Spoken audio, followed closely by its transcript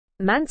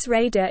Mance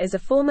Rayder is a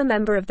former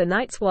member of the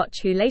Night's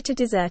Watch who later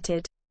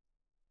deserted.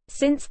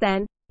 Since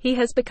then, he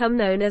has become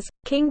known as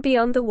King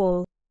Beyond the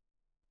Wall.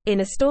 In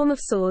a storm of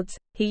swords,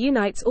 he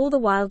unites all the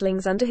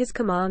wildlings under his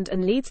command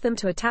and leads them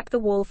to attack the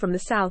wall from the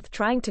south,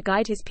 trying to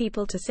guide his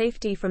people to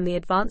safety from the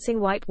advancing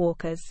White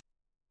Walkers.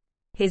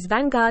 His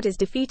vanguard is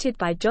defeated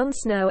by Jon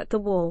Snow at the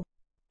wall.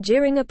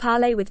 During a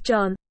parley with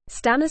Jon,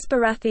 Stannis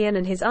Baratheon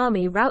and his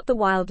army rout the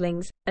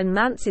wildlings, and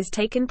Mance is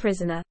taken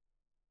prisoner.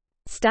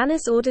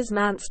 Stannis orders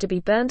Mance to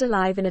be burned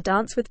alive in a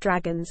dance with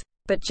dragons,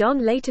 but Jon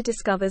later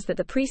discovers that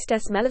the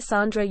priestess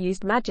Melisandre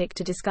used magic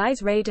to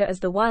disguise Rayder as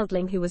the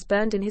wildling who was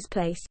burned in his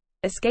place,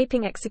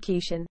 escaping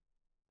execution.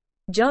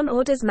 Jon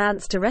orders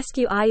Mance to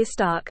rescue Arya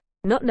Stark,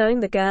 not knowing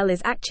the girl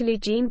is actually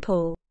Jean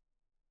Paul.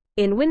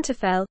 In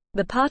Winterfell,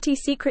 the party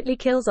secretly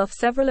kills off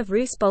several of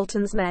Roose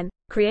Bolton's men,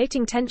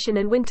 creating tension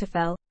in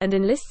Winterfell, and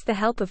enlists the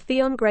help of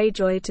Theon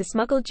Greyjoy to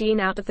smuggle Jean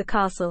out of the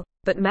castle,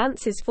 but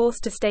Mance is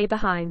forced to stay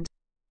behind.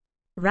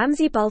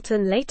 Ramsay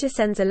Bolton later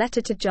sends a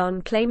letter to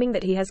Jon claiming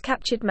that he has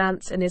captured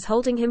Mance and is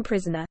holding him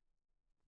prisoner.